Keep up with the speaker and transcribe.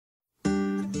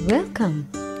Welcome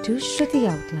to Shruti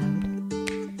Out Loud.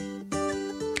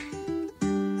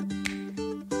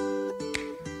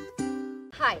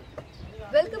 Hi,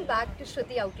 welcome back to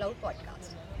Shruti Out Loud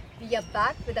podcast. We are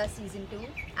back with our season 2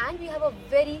 and we have a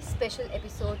very special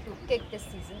episode to kick this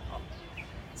season off.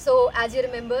 So, as you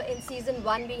remember, in season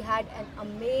 1 we had an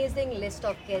amazing list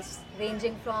of guests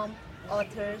ranging from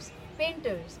authors,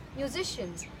 painters,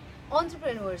 musicians,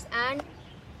 entrepreneurs, and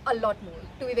a lot more.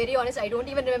 To be very honest, I don't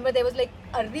even remember. There was like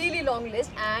a really long list,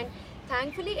 and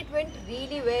thankfully it went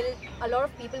really well. A lot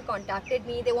of people contacted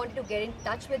me. They wanted to get in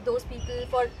touch with those people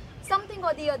for something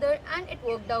or the other, and it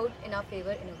worked out in our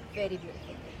favor in a very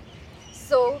beautiful way.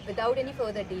 So, without any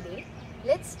further delay,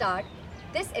 let's start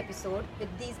this episode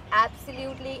with these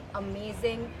absolutely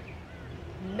amazing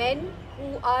men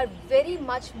who are very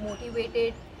much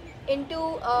motivated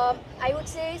into, I would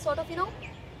say, sort of,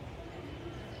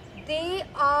 they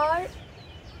are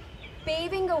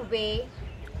paving a way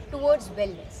towards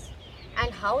wellness.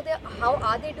 And how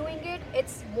are they doing it?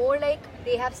 It's more like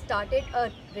they have started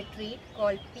a retreat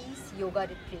called Peace Yoga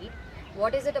Retreat.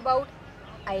 What is it about?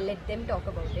 I'll let them talk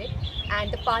about it.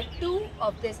 And the part 2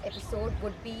 of this episode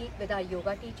would be with our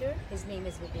yoga teacher. His name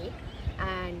is Vivek.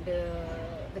 And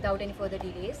without any further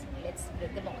delays, let's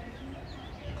bring them on.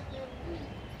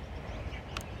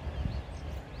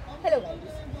 Hello guys,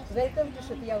 welcome to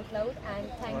Shruti Out Loud,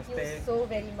 and thank you so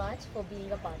very much for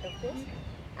being a part of this.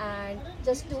 And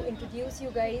just to introduce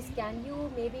you guys, can you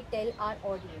maybe tell our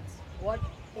audience what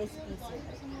is Peace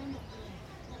Yoga?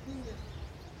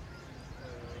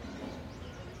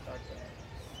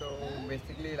 So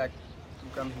basically, like, you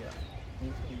come here.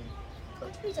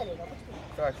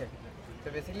 Okay.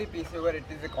 So basically, Peace Yoga, it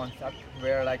is a concept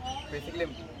where, like, basically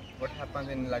what happens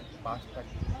in like past, like,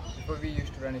 before we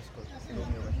used to run a school,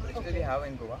 actually we have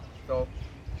in Goa. So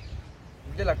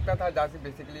मुझे लगता था जैसे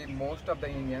basically most of the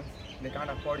Indians, they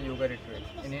can't afford yoga retreats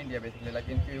in India basically. Like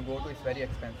if you go to, it's very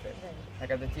expensive.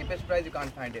 Like at the cheapest price you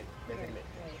can't find it basically.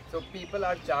 So people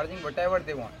are charging whatever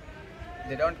they want.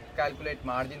 They don't calculate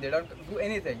margin. They don't do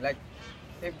anything. Like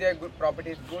if their good property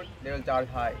is good, they will charge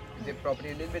high. If their property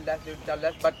is a little bit less, they will charge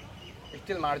less. But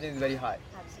still margin is very high.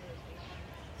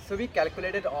 So we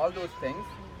calculated all those things,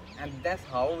 and that's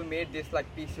how we made this like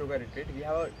Peace Yoga retreat. We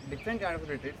have a different kind of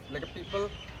retreats. Like people,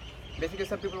 basically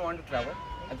some people want to travel,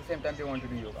 at the same time they want to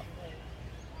do yoga.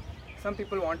 Some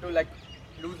people want to like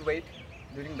lose weight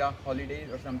during the holidays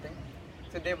or something.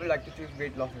 So they would like to choose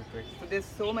weight loss retreats. So there's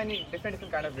so many different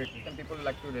kind of retreats. Some people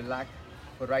like to relax,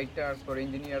 for writers, for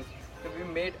engineers. So we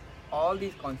made all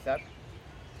these concepts.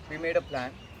 We made a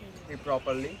plan,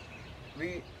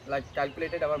 we like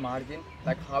calculated our margin,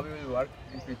 like how we will work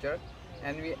in future,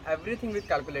 and everything we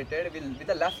calculated with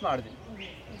a less margin,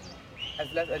 as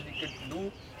less as we could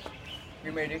do.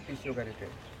 We made it Peace Yoga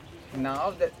retreat.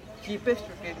 Now the cheapest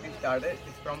retreat we started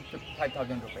is from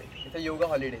 5,000 rupees. It's a yoga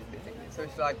holidays basically. So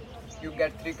it's like you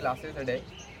get 3 classes a day,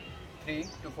 3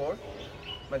 to 4,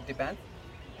 but depends,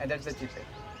 and that's the cheapest.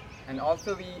 And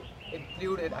also we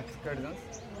included excursions.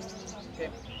 Okay,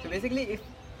 so basically if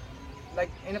like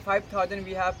in a 5,000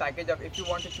 we have package of, if you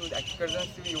want to choose excursions,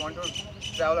 you want to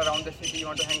travel around the city, you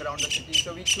want to hang around the city,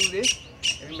 so we choose it.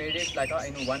 We made it like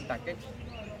in one package.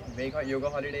 Yoga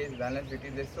holidays, wellness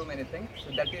retreat, there's so many things.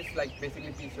 So that is like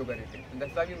basically Peace Yoga retreat. So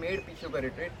that's why we made Peace Yoga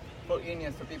retreat for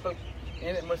Indians. So people,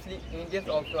 mostly Indians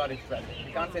also are stressed.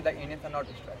 We can't say that Indians are not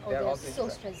stressed. They are also so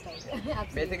stressed out.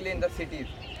 Basically in the cities,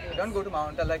 you don't go to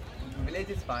mountain, like village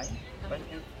is fine, but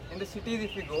in the cities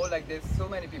if you go, like there's so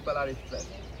many people are stressed.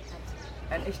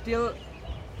 And still,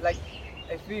 like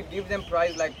if we give them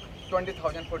price like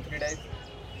 20,000 for 3 days,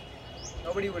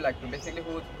 nobody would like to. Basically,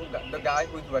 the guy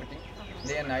who's working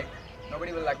day and night,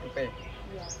 nobody will like to pay.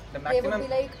 Yeah. The maximum.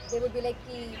 They would be like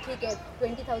कि ठीक है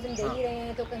 20,000 दे ही रहे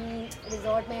हैं तो कहीं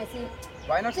resort में ऐसी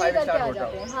Why not 5-star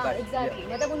hotel? हाँ exactly.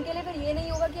 मतलब उनके लिए फिर ये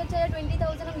नहीं होगा कि अच्छा यार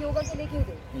 20,000 हम योगा के लिए क्यों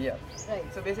दें? Yeah.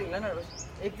 Right. So basically, no.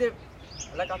 एक जो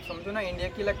like आप समझो ना, इंडिया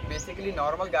की like basically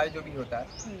normal गाय जो भी होता है,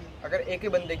 अगर एक ही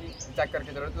बंदे की चेक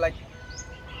करके चलो तो like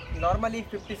normally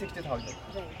 50-60,000.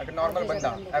 अगर normal बंदा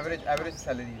average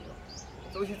salary है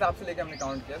तो उस हिसाब से लेके हमने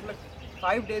काउंट किया. So like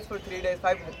 5 days for 3 days,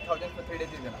 5,000 for 3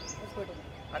 days is enough.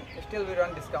 And still we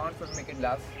run discounts to make it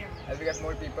last. As we get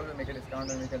more people, we make a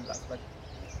discount and make it last. But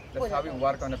that's how we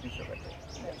work on a piece of it.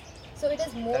 So it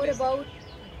is more about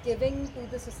giving to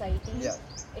the society. Yeah.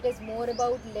 It is more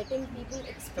about letting people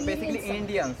experience. So basically, something.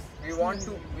 Indians, we want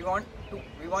to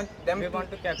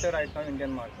capture right now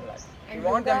Indian martial arts. We And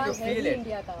want them yoga to है feel ही it.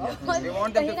 India का Yes. और We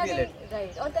want them to कहीं ना feel कहीं it.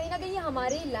 Right और कहीं ना कहीं ये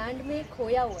हमारे लैंड में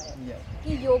खोया हुआ है Yes.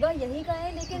 कि योगा यहीं का है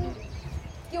लेकिन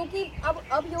क्योंकि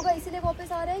अब योगा इसीलिए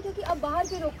वापस आ रहा है क्योंकि अब बाहर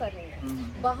के लोग कर रहे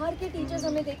हैं, बाहर के टीचर्स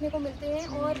हमें देखने को मिलते हैं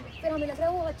और फिर हमें लग रहा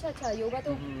है वो अच्छा योगा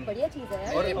तो बढ़िया चीज़ है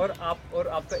यार। और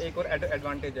आपका एक और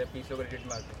एडवांटेज है पीस योगा रिट्रीट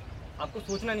में, आपको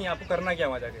सोचना नहीं है आपको करना क्या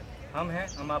वहाँ जाके।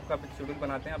 हम आपका शेड्यूल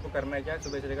बनाते हैं, आपको करना है क्या है,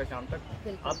 सुबह से लेकर शाम तक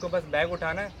आपको बस बैग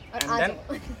उठाना है एंड देन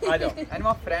आ जाओ। एंड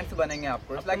वहाँ फ्रेंड्स बनेंगे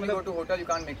आपको, it's like you go to hotel you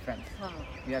can't make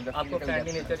friends. आपको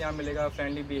फ्रेंडली नेचर यहाँ मिलेगा,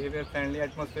 फ्रेंडली बिहेवियर, फ्रेंडली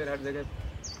एटमॉस्फेयर हर जगह।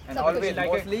 And always,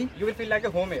 mostly, you will feel like a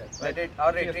home here.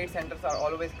 Our retreat centers are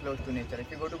always close to nature.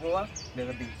 If you go to Goa,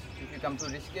 there's a beach. If you come to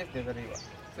Rishikesh, there's a river.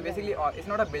 So basically, it's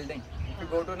not a building. If you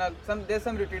go to there's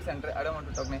some retreat center. I don't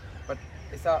want to talk name, but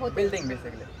it's a building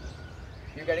basically.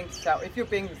 You're getting if you're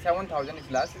paying 7,000,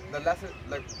 it's less. The less is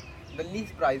like the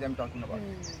least price I'm talking about.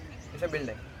 It's a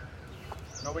building.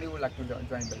 Nobody would like to join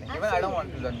building. Even I don't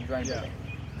want to join building.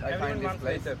 So I find this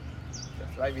place.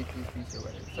 That's why we teach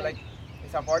yoga. So like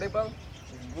it's affordable.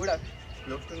 It's good,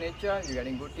 close to nature. You're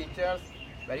getting good teachers,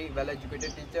 very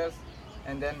well-educated teachers,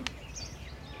 and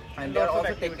they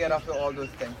also take care of all those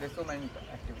things. There's so many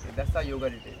activities. That's a yoga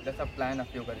retreat. That's a plan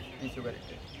of yoga retreat. Teach yoga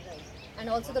retreat. And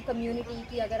also the community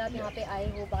कि अगर आप यहाँ पे आए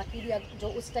हो, बाकी भी जो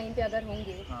उस टाइम पे अगर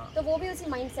होंगे तो वो भी उसी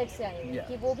माइंड सेट से आएंगे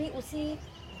कि वो भी उसी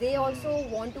they also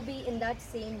want to be in that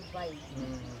same vibe.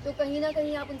 तो कहीं ना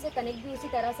कहीं आप उनसे कनेक्ट भी उसी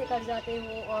तरह से कर जाते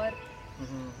हो और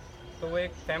तो वो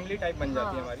एक फैमिली टाइप बन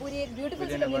जाती है हमारी, पूरी एक ब्यूटीफुल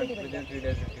सी कम्युनिटी बन जाती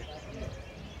है।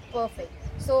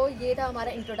 परफेक्ट। सो ये था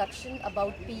हमारा introduction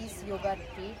about peace yoga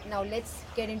retreat. Now let's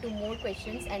get into more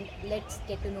questions and let's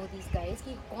get to know these guys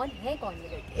कि कौन है कौन ये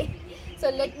लड़के।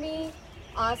 So let me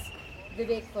ask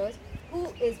Vivek first, who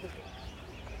is Vivek?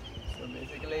 So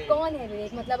basically, कौन है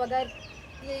विवेक? मतलब अगर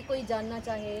ये कोई जानना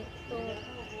चाहे तो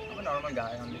I'm a normal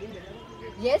guy only.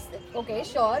 yes, okay,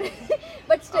 sure,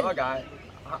 but still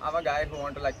I'm a guy who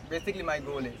want to like. Basically, my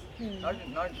goal is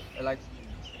not like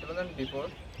it wasn't before,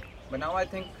 but now I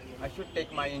think I should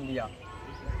take my India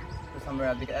to somewhere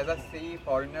else. Because as I see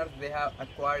foreigners, they have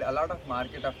acquired a lot of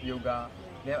market of yoga.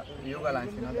 They have yoga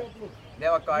lines, you know that. They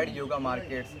have acquired yoga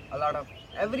markets. A lot of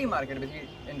every market basically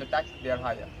in the tech they are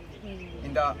higher.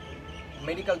 In the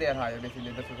medical they are higher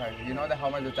basically the society. You know that how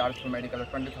much they charge for medical?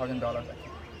 $20,000.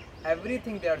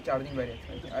 Everything they are charging very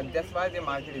expensive. And that's why the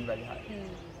market is very high.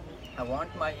 I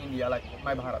want my India, like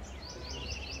my Bharat,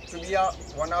 to be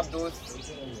one of those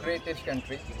greatest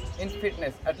countries in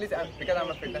fitness. At least because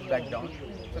I'm a fitness background,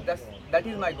 so that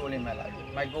is my goal in my life.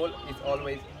 My goal is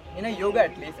always in a yoga.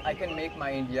 At least I can make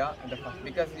my India the first,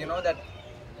 because you know that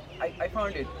I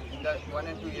found it in the 1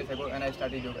 and 2 years ago when I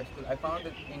started yoga school. I found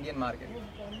the Indian market.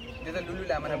 There's a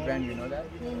Lululemon brand, you know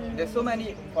that. There's so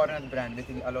many foreign brands,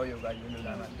 basically Alo Yoga,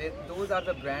 Lululemon. Those are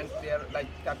the brands. They are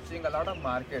like capturing a lot of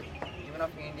market. Even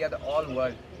of India, the all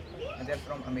world, and they're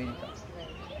from America.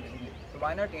 So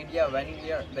why not India? When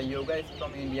India, the yoga is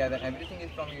from India, then everything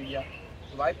is from India.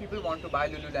 So why people want to buy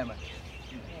Lululemon?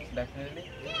 Definitely.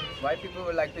 Why people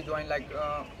would like to join like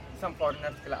some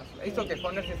foreigners class? It's okay,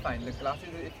 foreigners is fine. The classes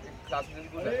is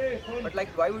good. But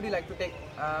like, why would you like to take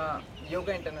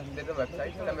Yoga International? There's a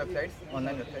website, some websites,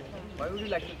 online websites. Why would you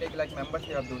like to take like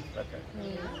membership of those websites?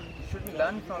 You should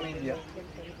learn from India.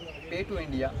 Pay to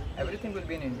India, everything will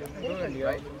be in India,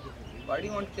 right? Why do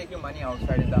you want to take your money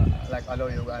outside in the like Alo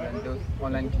Yoga and those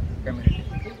online communities?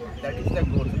 That is the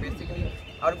goal. So basically,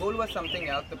 our goal was something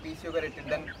else. The Peace Yoga Retreat.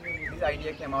 Then this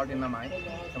idea came out in my mind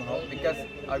somehow, because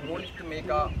our goal is to make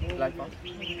a platform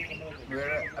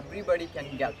where everybody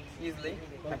can get easily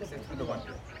access to the one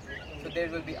place. So there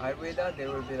will be Ayurveda, there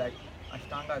will be like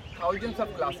Ashtanga, thousands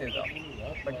of classes,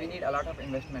 but we need a lot of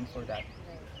investment for that.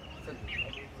 So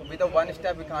with a one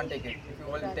step we can't take it. If you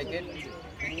want to take it,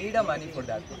 we need a money for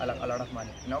that, a lot of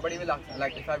money. Nobody will ask,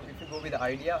 like if you go with the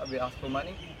idea, we ask for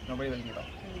money, nobody will give us,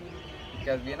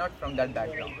 because we are not from that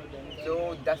background.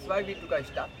 So that's why we took a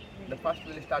step. The first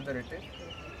we'll start the retreat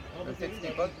with 6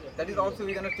 people. That is also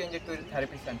we're going to change it to a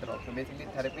therapy center also. Basically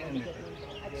therapy and retreat.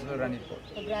 We'll run it for.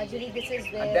 So gradually this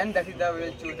is where. And then that is the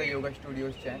we'll choose the yoga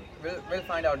studios chain. We'll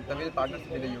find out the we'll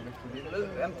partnership with the yoga studios.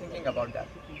 I'm thinking about that.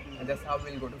 And that's how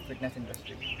we'll go to fitness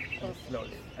industry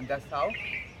slowly. And that's how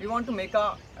we want to make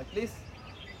at least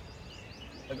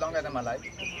as long as I'm alive.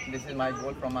 This is my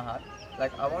goal from my heart.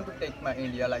 Like I want to take my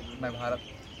India, like my Bharat,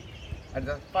 at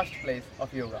the first place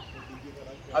of yoga.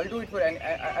 I'll do it for and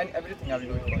everything. I'll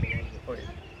do it for it.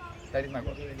 That is my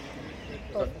goal.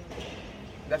 So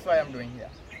that's why I'm doing here.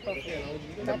 Okay.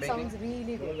 That sounds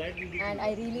really good, and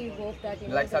I really hope that you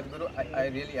know. Like Sadhguru, I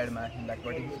really admire him. Like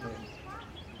what he's doing.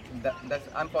 That's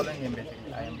I'm following him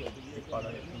basically. I am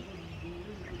following him.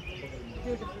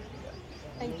 Beautiful.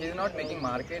 Thank you. He's not making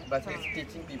market, but he's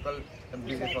teaching people the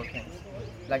beautiful things.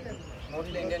 Like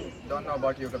mostly Indians don't know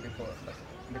about yoga before, but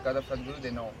because of Sadhguru,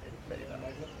 they know it very well.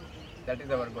 That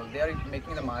is our goal. They are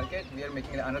making the market, we are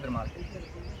making another market.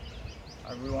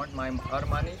 We want our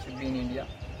money should be in India.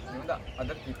 Even the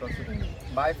other people should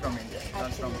buy from India,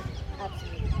 not from India.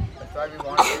 Absolutely. That's why we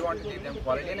want to give them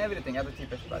quality and everything at the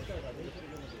cheapest price.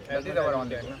 That is our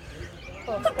only goal.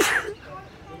 Perfect.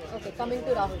 Okay, coming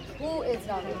to Rahul. Who is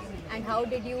Rahul and how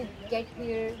did you get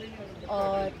here?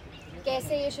 और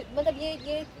कैसे ये मतलब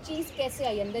ये चीज़ कैसे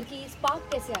आई अंदर की spark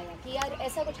कैसे आया कि यार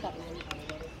ऐसा कुछ करना है?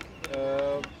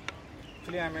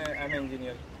 Actually, I'm an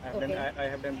engineer. I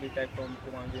have done B.Tech from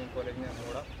Kumar Engineering College in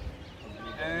Amroda.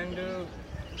 And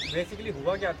basically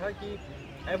हुआ क्या था कि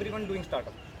everyone doing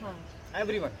startup. हाँ.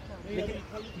 Everyone.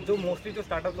 लेकिन जो मोस्टली जो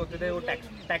स्टार्टअप्स होते थे वो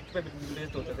टैक्स पे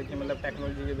बेस्ड होते थे कि मतलब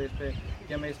टेक्नोलॉजी के बेस पे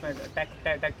कि हमें इसमें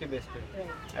टैक के बेस पे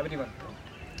एवरीवन.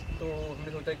 तो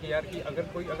हमने सोचा कि यार कि अगर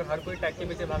हर कोई टैक के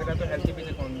पीछे भाग रहा है तो हेल्थ के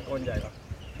पीछे कौन जाएगा.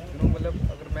 मतलब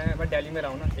अगर मैं दिल्ली में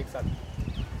रहा हूँ ना एक साल,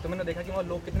 तो मैंने देखा कि वहाँ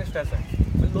लोग कितने स्ट्रेस हैं.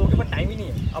 मतलब लोगों के पास टाइम ही नहीं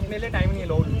है, अपने लिए टाइम ही नहीं है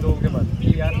लोगों के पास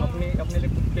कि यार अपने लिए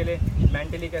खुद के लिए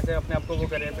मेंटली कैसे अपने आप को वो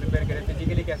करें, प्रिपेयर करें,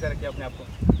 फिजिकली कैसे रखें अपने आप को.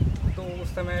 तो उस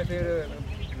समय फिर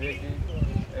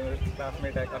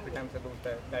क्लासमेट है, काफ़ी टाइम से दोस्त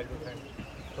है, लाइफ फ्रेंड,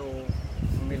 तो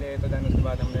मिले. तो दैन उसके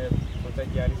बाद हमने सोचा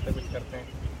कि यार इस पर कुछ करते हैं.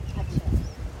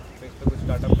 तो इस पर कुछ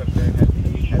स्टार्टअप करते हैं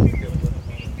हेल्थ के ऊपर.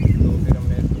 तो फिर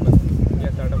हमने इसको बस किया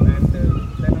स्टार्टअप. एंड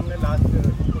दैन हमने लास्ट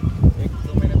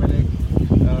 1-2 महीने पहले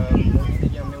मोदी जी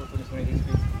की हमने वो पूरी सुनी थी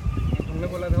स्पीच. उन्होंने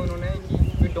बोला था उन्होंने कि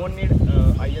we don't need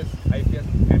IAS, IPS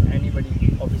and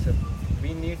anybody officer,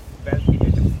 we need wealth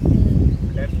creators.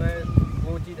 That's why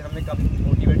वो चीज़ हमने काफ़ी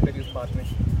मोटिवेट करी उस बात में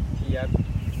कि यार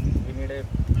वी नीड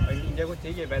इंडिया को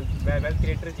चाहिए वेल्थ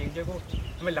क्रिएटर चाहिए, इंडिया को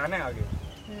हमें लाना है आगे.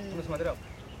 तुम समझ रहे हो?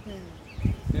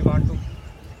 We want to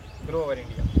grow over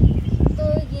India. तो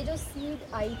ये जो सीड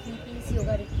आई थी पीस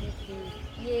योगा रिट्रीट की,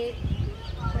 ये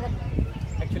मतलब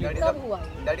एक्चुअली कब हुआ?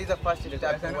 That is the first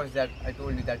step towards that. I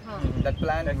told you that that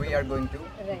plan we are going to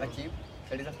achieve.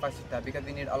 That is the first step because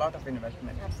we need a lot of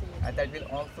investment. Absolutely. And that will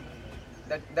also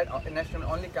that investment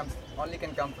only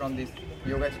can come from this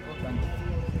yoga school and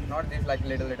not this like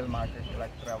little market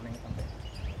like traveling something.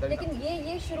 लेकिन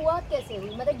ये शुरुआत कैसे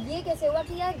हुई? मतलब ये कैसे हुआ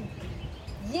कि यार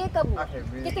ये कब हुआ?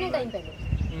 कितने टाइम पहले?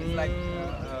 It's like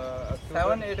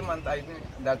 7-8 months. I think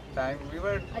that time we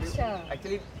were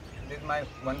actually this my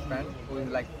one friend who is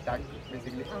like tech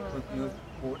basically who use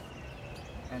code,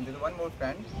 and there's one more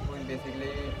friend who is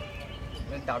basically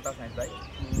in data science, right?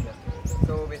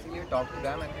 So basically we talked to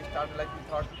them and we started we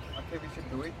thought okay we should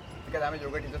do it because I'm a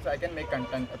yoga teacher so I can make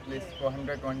content at least for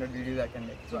 100-200 videos I can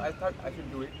make. So I thought I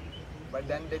should do it, but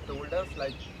then they told us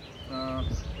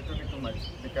it will be too much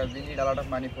because we need a lot of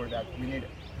money for that. We need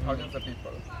thousands of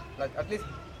people, like at least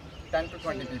 10 to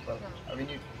 20 people. We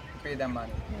need to pay them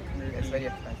money. It's very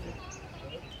expensive.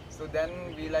 So then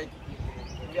we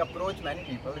approached many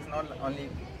people. It's not only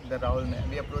the Rahul man.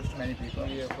 We approached many people.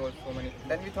 We approached so many.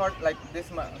 Then we thought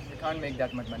we can't make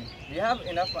that much money. We have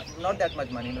enough, not that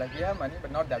much money. We have money,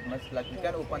 but not that much. We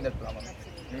can open that problem.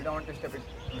 We don't want to step it.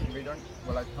 We don't.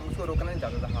 हम उसको रोकना नहीं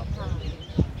चाहते थे. हाँ.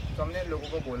 तो हमने लोगों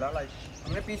को बोला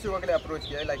हमने पीस योगा के लिए अप्रोच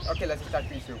किया okay let's start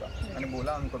piece yoga. मैंने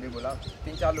बोला उनको भी बोला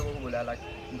 3-4 लोगों को बोला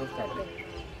दोस्त हैं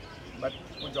बट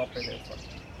वो जॉब पे थे इस वक्त.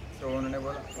 तो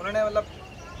उन्होंने मतलब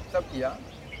सब किया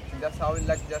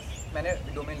जस्ट मैंने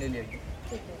डोमेन ले लिया.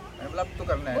 मैंने बोला अब तो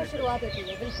करना है. शुरुआत होती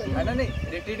है बिल्कुल. है ना.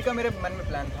 नहीं रिट्रीट का मेरे मन में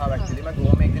प्लान था एक्चुअली. मैं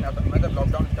गोवा में एक दिन मतलब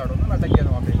लॉकडाउन स्टार्ट होगा मैं अटक गया था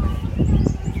वहाँ पे.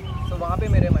 तो वहाँ पे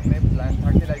मेरे मन में प्लान था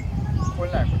कि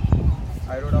खोलना है कुछ.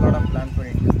 आई road a lot of plan for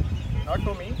India, not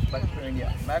for me but for India.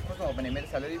 मैं खुश हूँ अपने, मेरी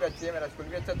सैलरी भी अच्छी है, मेरा स्कूल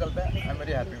भी अच्छा चलता है. I am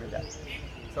very happy with that.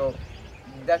 So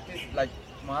that is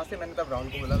वहाँ से मैंने तब राहुल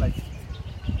को बोला Rahul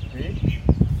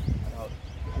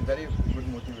very good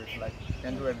motivate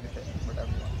can do everything but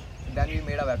everyone. Then we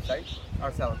made a website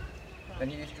ourselves. Then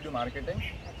he used to do marketing.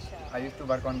 I used to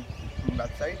work on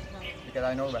websites because I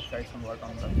know websites and work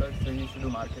on websites. So he used to do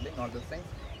marketing, all those things.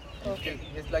 Okay.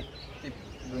 He's keep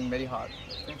doing very hard.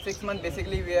 In 6 months,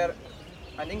 basically we are,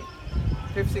 I think,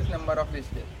 5th-6th number of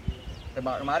this day. The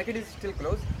market is still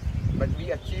closed, but we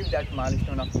achieved that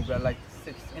milestone of Google.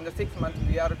 In the 6th month,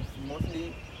 we are mostly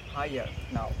higher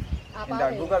now in the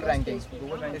Google rankings.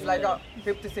 It's like a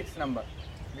 5th-6th number,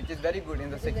 which is very good in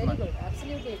the 6th month. Good.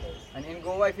 Absolutely it is. And in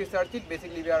Goa, if you search it,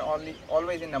 basically we are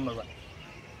always in number 1.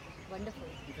 Wonderful.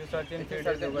 If you search in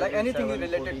like anything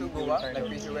related to Goa, like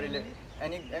peace yoga related,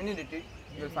 any retreat,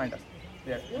 you will find us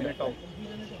there. We will talk.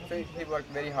 So he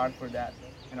worked very hard for that,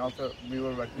 and also we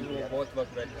were working together. Both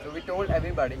worked very hard. So we told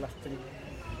everybody.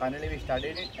 Finally, we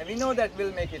started it, and we know that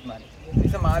we'll make it money.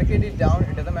 If the market is down,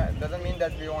 it doesn't mean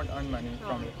that we won't earn money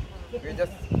from it. we're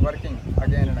just working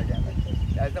again and again.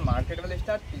 As the market will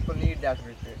start, people need that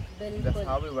retreat. That's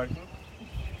how we're working.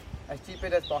 As cheap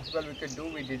as possible we could do,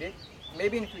 we did it.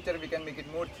 Maybe in future we can make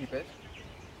it more cheaper.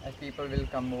 As people will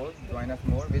come more, join us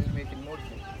more, we'll make it more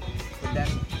cheap. So then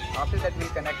after that we'll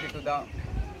connect it to the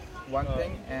one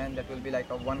thing, and that will be like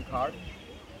a one card.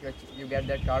 You get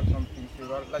that card from PC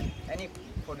or like any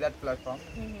for that platform.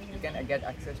 You can get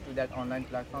access to that online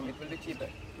platform. It will be cheaper,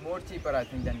 more cheaper I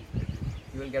think than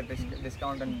you will get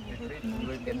discount on retreat, you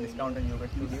will get discount on yoga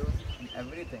studios and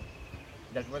everything.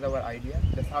 That was our idea.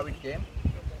 That's how it came.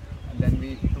 And then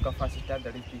we took a first step,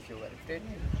 that is PC Yoga Retreat.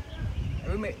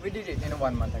 We did it in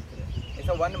 1 month actually. It's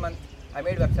a 1 month. I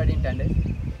made website in 10 days.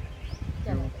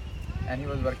 And he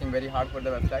was working very hard for the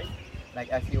website, like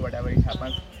SEO, whatever it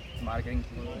happens, marketing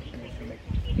to make.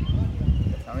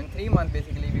 Now in 3 months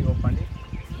basically we opened it.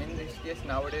 In this case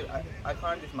nowadays I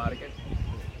found this market.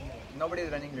 Nobody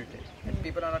is running retreat. And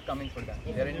people are not coming for that.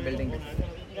 They are in building retreat.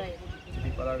 Right.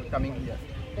 People are coming here.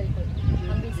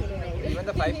 हम भी इसीलिए आए. Even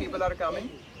the 5 people are coming,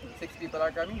 6 people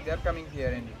are coming, they are coming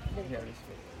here in here.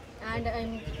 And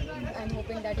I'm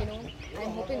hoping that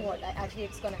I'm hoping what actually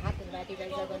it's gonna happen, that you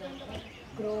guys are gonna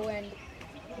grow and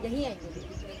यही आएंगे.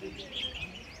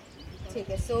 ठीक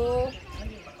है. So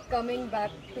coming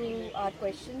back to our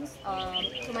questions,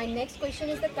 so my next question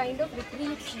is the kind of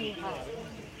retreats you have.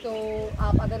 तो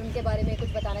आप अगर उनके बारे में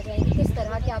कुछ बताना चाहेंगे, किस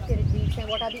तरह के आपके retreats हैं,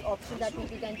 what are the options that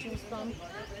people can choose from?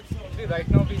 See,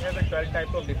 right now we have a 12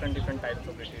 type of different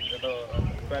types of retreats. So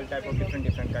 12 type of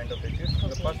different kind of retreats.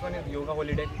 The first one is yoga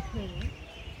holiday,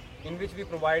 in which we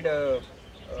provide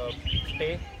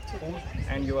stay, food,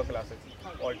 and yoga classes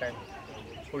all time,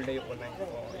 full day online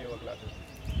yoga classes.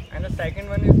 And the second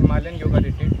one is Himalayan yoga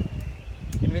retreat,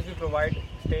 in which we provide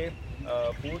stay,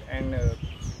 food, and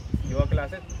yoga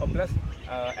classes, or plus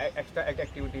extra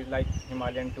activities like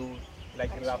Himalayan tour,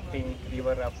 like rafting,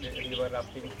 river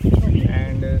rafting,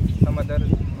 and some other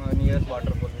nearest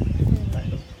waterfall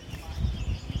kind of.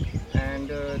 And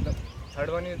the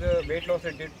third one is weight loss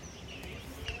retreat.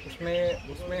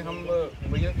 उसमें हम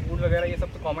वही food वगैरह ये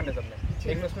सब तो common है सब में,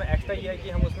 लेकिन उसमें एक्स्ट्रा ये है कि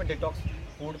हम उसमें डिटॉक्स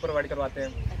फूड प्रोवाइड करवाते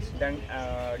हैं, then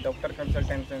doctor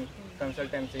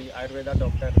consultancy, Ayurveda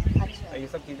doctor, ये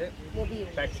सब चीज़ें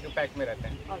पैक में रहते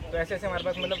हैं. तो ऐसे हमारे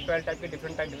पास मतलब 12 टाइप के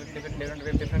डिफरेंट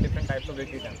टाइप्स ऑफ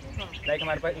रिट्रीट हैं. लाइक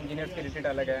हमारे पास इंजीनियर्स की रिट्रीट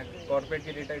अलग है, कॉर्पोरेट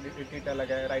की रिट्रीट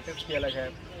अलग है, राइटर्स की अलग है.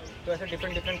 तो ऐसे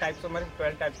डिफरेंट टाइप्स हमारे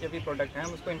 12 टाइप के भी प्रोडक्ट हैं.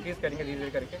 हम उसको इंक्रीज़ करेंगे धीरे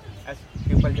धीरे करके एज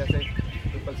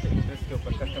पीपल्स के इंटरेस्ट के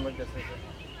ऊपर, कस्टमर जैसे.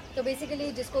 तो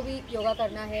बेसिकली जिसको भी योगा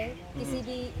करना है किसी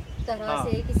भी तरह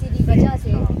से, किसी भी वजह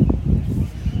से,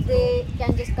 they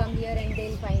can just come here and they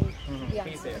will find the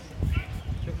answer.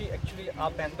 क्योंकि एक्चुअली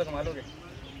आप पैसे तो कमा लोगे,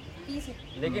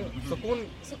 लेकिन सुकून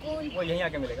वो यहीं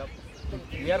आके मिलेगा.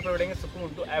 वी आर प्रोवाइडिंग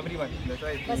सुकून टू एवरीवन.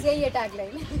 बस यही है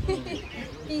टैगलाइन.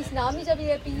 पीस नाम ही जब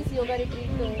ये पीस योगा रिट्रीट.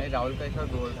 तो राहुल का एक और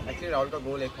गोल, एक्चुअली राहुल का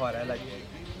गोल एक और है, like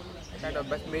kind of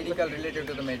best medical related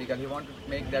to the medical. He want to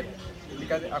make that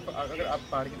because अगर आप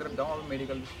पहाड़ की तरफ जाओ,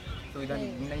 मेडिकल सुविधा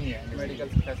नहीं है, मेडिकल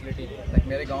फैसिलिटी. लाइक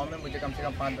मेरे गांव में मुझे कम से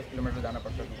कम 5-10 किलोमीटर जाना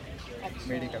पड़ता था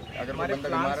मेडिकल. अगर हमारे बंदा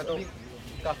बीमार है तो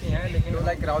काफ़ी हैं, लेकिन तो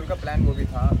लाइक राहुल का प्लान वो भी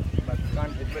था, but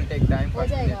it will take time. हो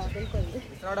जाएगा बिल्कुल.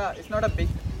 It's not a big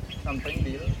something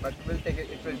deal, but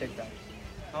it will take time.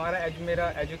 हमारा मेरा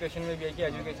एजुकेशन में भी है कि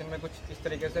एजुकेशन में कुछ इस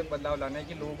तरीके से बदलाव लाना है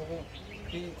कि लोगों को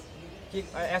कि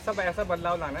ऐसा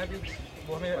बदलाव लाना है. अभी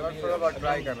वो हमें थोड़ा बहुत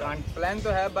ट्राई कर रहा है. प्लान तो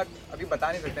है बट अभी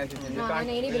बता नहीं सकते हैं ऐसी चीज़ें.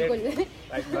 नहीं बिल्कुल.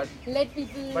 Let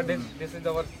people. But this is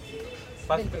our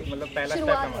first, मतलब पहला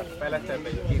स्टेप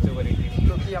है पीस योगा रिट्रीट.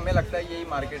 क्योंकि हमें लगता है यही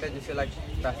मार्केट है जिससे लाइक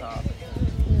पैसा आ सकता है.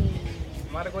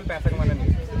 हमारा गोल पैसा कमाना नहीं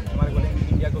है, हमारा गोल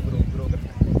इंडिया को ग्रो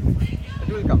करना है. It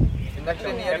will come in next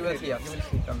 10 years. You will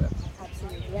see come there.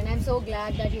 Absolutely. And I'm so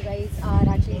glad that you guys are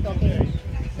actually talking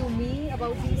to me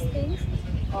about these things.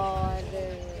 और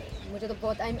मुझे तो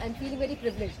बहुत I am feeling very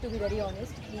privilege to be very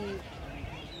honest कि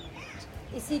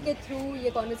इसी के through ये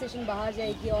conversation बाहर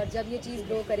जाएगी, और जब ये चीज़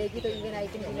ग्रो करेगी तो even I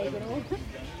can be like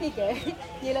ठीक है,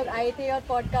 ये लोग आए थे और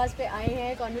पॉडकास्ट पे आए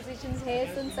हैं, कॉन्वर्सेशंस है,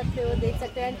 सुन सकते हो, देख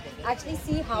सकते हैं, and actually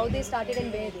see how they started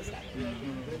and where they started.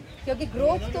 क्योंकि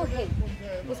ग्रोथ तो है,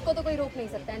 उसको तो कोई रोक नहीं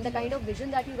सकता. And the kind of vision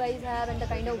that you guys have and the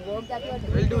kind of work that you are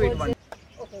doing towards it.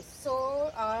 Okay, so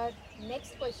our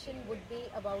next question would be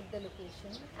about the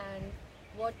location, and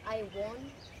what I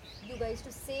want you guys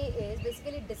to say is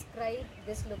basically describe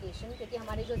this location, क्योंकि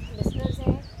हमारे जो listeners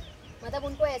हैं, मतलब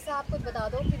उनको ऐसा आप कुछ बता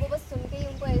दो कि वो बस सुन के ही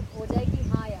उनको हो जाए कि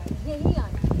हाँ यार यही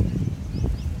आना.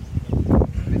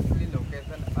 Basically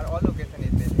location or all location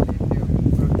is basically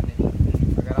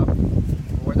अगर आप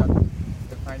गोवा जाते हो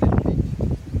तो find it beach.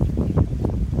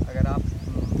 अगर आप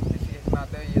ऋषिकेश में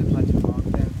आते हो, ये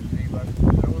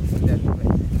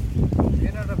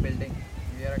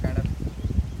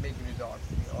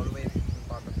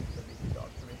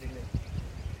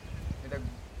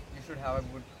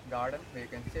garden where you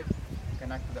can sit,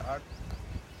 connect to the earth.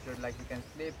 So like you can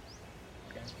sleep,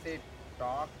 you can sit,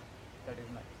 talk. That is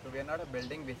nice. So we are not a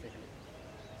building basically.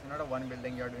 It's not a one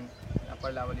building. You are doing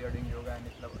upper level, you are doing yoga, and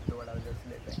lower level you are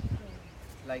sleeping.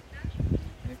 Like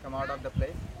when you come out of the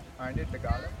place, find it the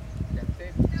garden. You can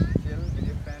sit, chill with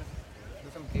your friends, do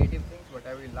some creative things,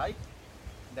 whatever you like.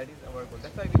 That is our goal.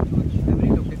 That's why we choose every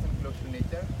location close to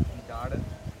nature, garden.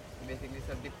 Basically, it's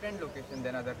a different location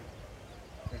than other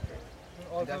retreats.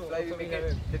 Also, That's why also we make have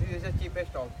it. That is the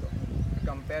cheapest also. To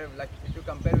compare, like if you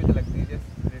compare with the luxurious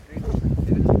retreat, it's the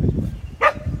cheapest one.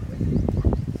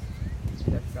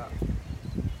 That's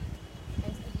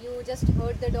And you just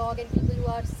heard the dog, and people who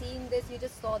are seeing this, you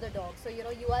just saw the dog. So you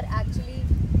know you are actually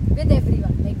with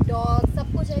everyone. Like dog,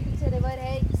 सब कुछ है, पीछे river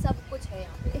है, सब कुछ है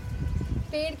यहाँ पे.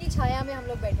 पेड़ की छाया में हम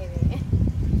लोग बैठे हुए हैं.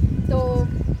 तो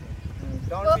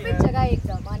परफेक्ट जगह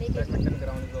एकदम आने के लिए. Badminton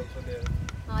ground is also there.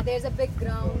 हाँ, there's a big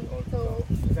ground. So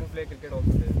You can play cricket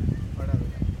also there.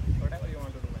 Whatever you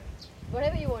want to do, man.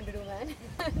 whatever you want to do, man.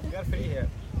 You are free here.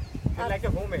 Feel like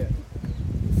a home here.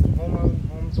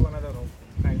 Home to another home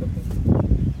kind of thing.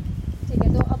 ठीक है,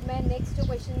 तो अब मैं next जो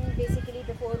question basically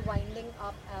before winding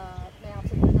up मैं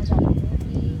आपसे पूछना चाहती हूँ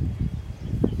कि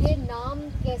ये नाम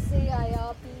कैसे आया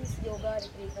पीस योगा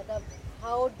रिट्रीट. मतलब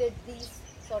how did this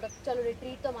sort of, चलो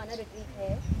रिट्रीट तो माना रिट्रीट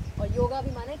है और योगा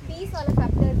भी माना है, पीस वाला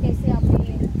फैक्टर कैसे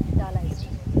आपने डाला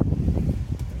इसमें?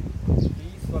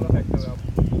 Peace वाला factor आप.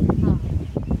 हाँ,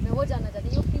 मैं वो जानना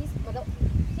चाहती हूँ. पीस मतलब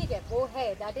ठीक है वो है,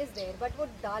 दैट इज़ देयर, बट वो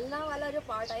डालना वाला जो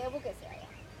पार्ट आया वो कैसे आया?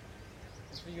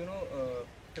 So, you know,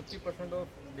 50% of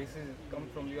this is come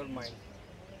from your mind.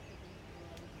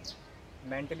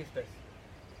 Mentally stress.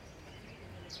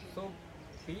 So,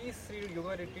 peace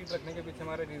yoga retreat रखने के पीछे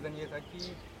हमारा रीज़न ये था कि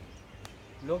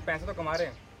लोग पैसे तो कमा रहे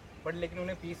हैं बट लेकिन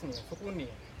उन्हें पीस नहीं है, सुकून नहीं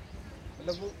है.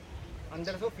 मतलब वो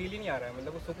अंदर से वो फील ही नहीं आ रहा है,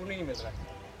 मतलब वो सुकून ही नहीं मिल रहा है.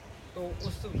 तो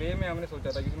उस वे में हमने सोचा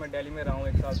था, क्योंकि मैं दिल्ली में रहा हूँ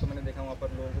 1 साल, तो मैंने देखा वहाँ पर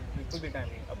लोगों को बिल्कुल भी टाइम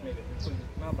नहीं अपने लिए, बिल्कुल भी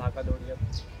मैं भागा दौड़िया.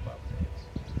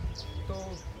 तो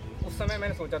उस समय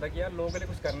मैंने सोचा था कि यार लोगों के लिए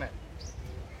कुछ करना है,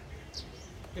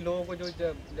 कि लोगों को जो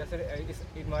जैसे इस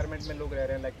इन्वायरमेंट में लोग रह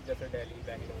रहे हैं, लाइक जैसे दिल्ली,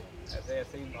 बैंगलोर,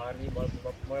 ऐसे ही बाहर भी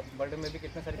वर्ल्ड में भी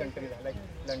कितने सारी कंट्रीज हैं, लाइक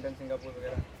लंदन, सिंगापुर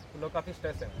वगैरह, तो लोग काफ़ी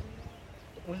स्ट्रेस हैं.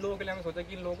 तो उन लोगों के लिए हमने सोचा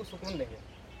कि इन लोगों को सुकून देंगे.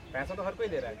 पैसा तो हर कोई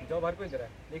दे रहा है, जॉब हर कोई दे रहा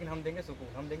है, लेकिन हम देंगे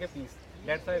सुकून, हम देंगे peace.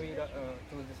 That's why we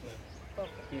choose this name,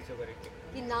 peace yoga retreat.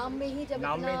 कि नाम में ही जब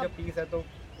नाम में जब पीस है तो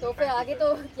फिर आगे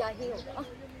तो क्या ही होगा.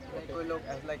 कोई लोग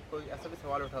कोई ऐसा भी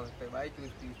सवाल उठा सकते हैं, why choose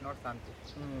piece not Shanti.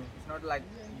 It's not like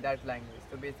that language.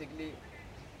 तो बेसिकली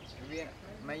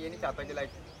मैं ये नहीं चाहता कि लाइक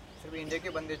सिर्फ इंडिया के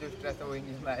बंदे जो स्ट्रेस है वो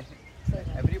इंग्लिश में आए.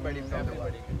 Everybody from the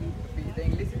world. The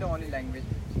English is the only language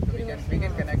we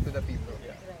can connect to the people.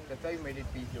 That's why we made it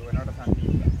piece yoga, not a शांति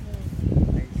योगा.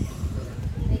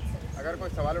 अगर कोई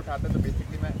सवाल उठाता है तो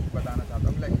बेसिकली मैं बताना चाहता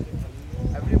हूँ like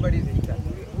everybody is stress,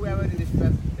 whoever is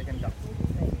stressed they can come.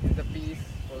 It's a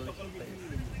peaceful place.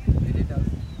 Visit us,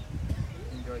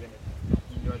 enjoy the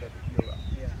yoga.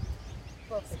 yeah.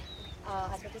 Perfect.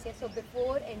 अच्छा ठीक है. So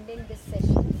before ending this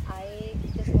session, I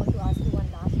just want to ask you one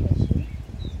last question.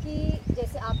 कि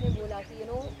जैसे आपने बोला कि you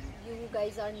know you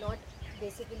guys are not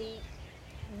basically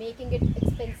making it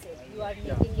expensive. You are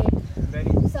making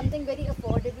it something very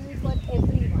affordable for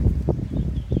everyone.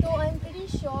 So I'm pretty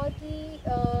sure कि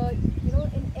you know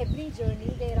in every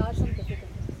journey there are some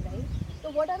difficulties, right? So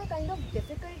what are the kind of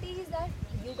difficulties that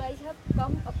you guys have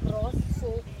come across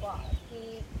so far? कि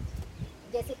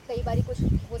जैसे कई बार कुछ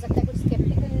हो सकता है, कुछ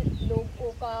sceptical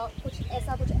लोगों का कुछ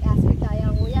ऐसा कुछ एस्पेक्ट आया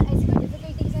हो, या ऐसी कोई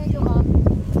डिफिकल्टीज हैं जो आप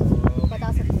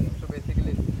बता सकते हो? तो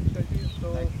बेसिकली तो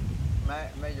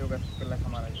मैं योगा स्कूल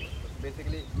हमारा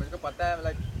बेसिकली मुझे पता है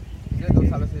लाइक पिछले 2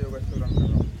 सालों से योगा स्कूल रन कर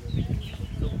रहा हूँ.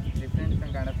 तो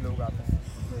डिफरेंट काइंड ऑफ लोग आते हैं,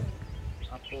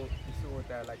 आपको इशू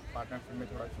होता है लाइक पार्टनरशिप में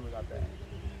थोड़ा इशू हो जाता है.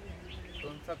 तो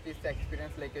उन सब चीज़ से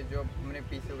एक्सपीरियंस लेके जो हमने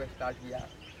पीस योगा स्टार्ट किया,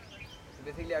 तो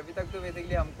बेसिकली अभी तक तो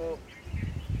बेसिकली हमको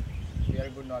we are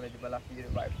good knowledgeable of your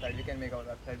website, we can make our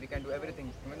website, we can do everything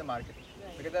even the marketing.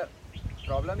 Because the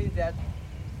problem is that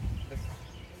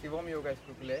Shivam yoga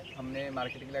school के लिए हमने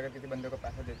मार्केटिंग के लिए अगर किसी बंदे को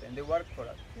पैसा देते हैं, they work for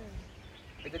us,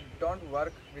 but they don't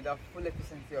work with the full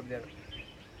efficiency of their,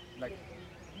 like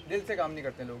दिल से काम नहीं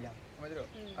करते लोग यहाँ, समझ रहे हो?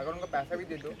 अगर उनको पैसा भी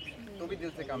दे दो तो भी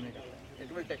दिल से काम नहीं करते,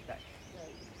 इट विल टेक टाइम.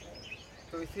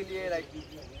 तो इसीलिए लाइक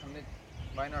हमने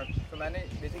व्हाई नॉट, तो मैंने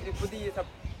बेसिकली खुद ही ये सब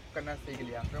करना सीख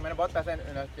लिया. तो मैंने बहुत पैसा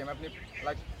इन्वेस्ट किया. मैं अपनी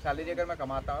लाइक सैलरी अगर मैं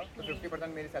कमाता तो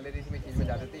 50% मेरी सैलरी इसी में चीज़ में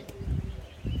जाती थी.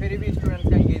 फिर भी स्टूडेंट्स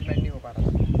का इंगेजमेंट नहीं हो पा रहा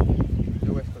था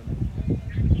योगा स्कूल में.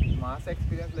 वहाँ से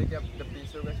एक्सपीरियंस लेके अब जब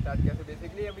पीस योगा स्टार्ट किया, तो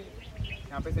बेसिकली अभी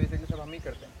यहाँ पे बेसिकली सब हम ही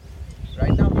करते हैं.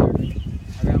 right now we are doing.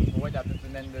 अगर हम गोवा जाते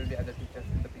हैं, then there will be other teachers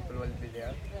and the people will be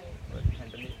there. Will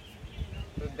handle it.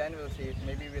 So then we'll see it.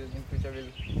 Maybe we'll in future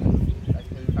we'll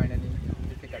find any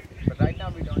difficulty. But right now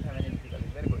we don't have any difficulty.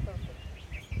 Very good. Perfect.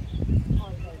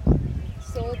 All right.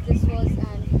 So this was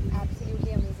an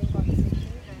absolutely amazing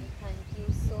conversation, and thank you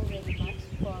so very much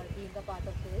for being a part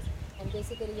of this. And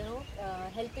basically,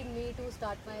 helping me to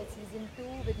start my season 2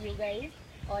 with you guys.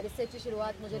 और इससे अच्छी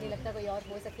शुरुआत मुझे नहीं लगता कोई और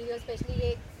हो सकती है, और स्पेशली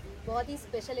ये बहुत ही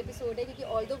स्पेशल एपिसोड है क्योंकि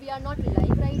although we are not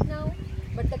live right now,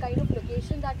 but the kind of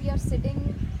location that we are sitting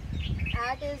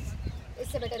at is,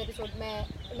 इससे बेटर एपिसोड मैं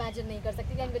इमेजिन नहीं कर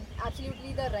सकती, and with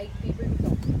absolutely the right people to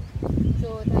talk. So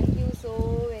thank you so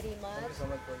very much.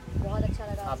 बहुत अच्छा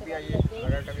लगा आप भी आपसे आइए, बात करके.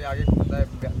 अगर कभी आगे होता है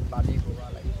बाली गोवा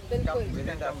लाइक बिल्कुल.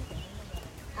 विजिट आप.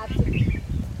 Absolutely.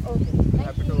 Okay,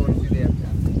 happy thank to you. Host you there.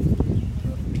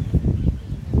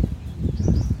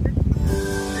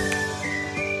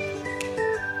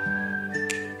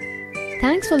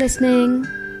 Thanks for listening.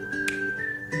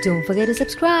 Don't forget to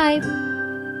subscribe.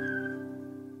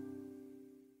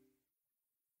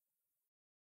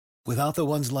 Without the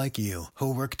ones like you, who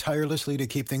work tirelessly to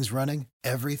keep things running,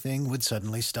 everything would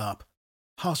suddenly stop.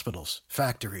 Hospitals,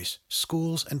 factories,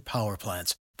 schools, and power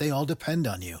plants, they all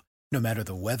depend on you. No matter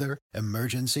the weather,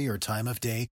 emergency, or time of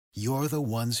day, you're the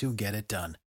ones who get it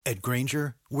done. At Grainger,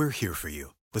 we're here for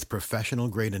you with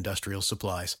professional-grade industrial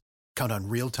supplies. Count on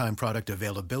real-time product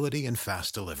availability and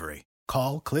fast delivery.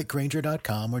 Call, click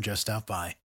Grainger.com, or just stop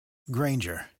by.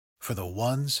 Grainger, for the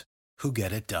ones who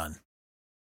get it done.